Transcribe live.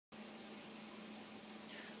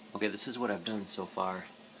Okay, this is what I've done so far.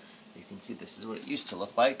 You can see this is what it used to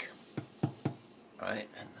look like. Right,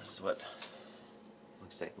 and this is what it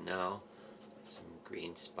looks like now. Some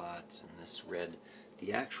green spots and this red.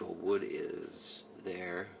 The actual wood is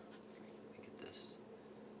there. Let me get this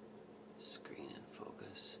screen in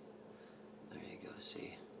focus. There you go,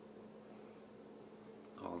 see?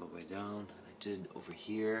 All the way down. I did over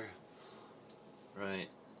here. Right.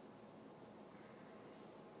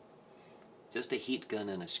 Just a heat gun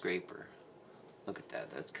and a scraper. Look at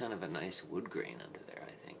that. That's kind of a nice wood grain under there,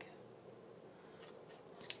 I think.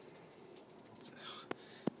 It's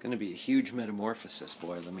going to be a huge metamorphosis,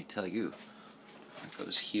 boy, let me tell you. It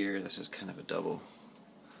goes here. This is kind of a double.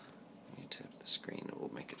 Let me tap the screen. It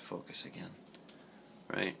will make it focus again.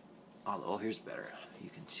 Right? Although, here's better. You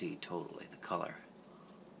can see totally the color.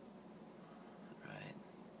 Right?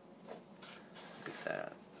 Look at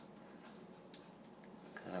that.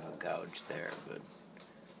 Kind of a gouge there, but...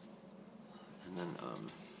 And then,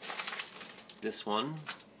 this one.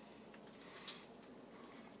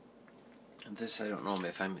 And this, I don't know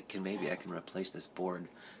if maybe I can replace this board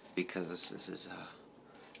because this is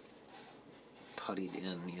puttied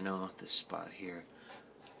in, you know, this spot here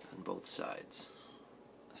on both sides.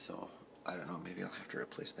 So, I don't know, maybe I'll have to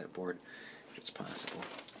replace that board if it's possible.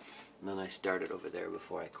 And then I started over there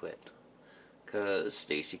before I quit. Because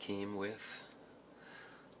Stacy came with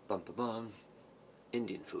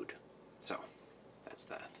Indian food. So, that's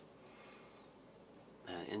that.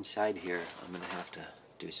 Inside here, I'm going to have to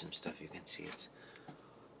do some stuff. You can see it's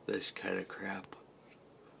this kind of crap.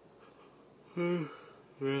 Well,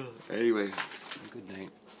 anyway, good night.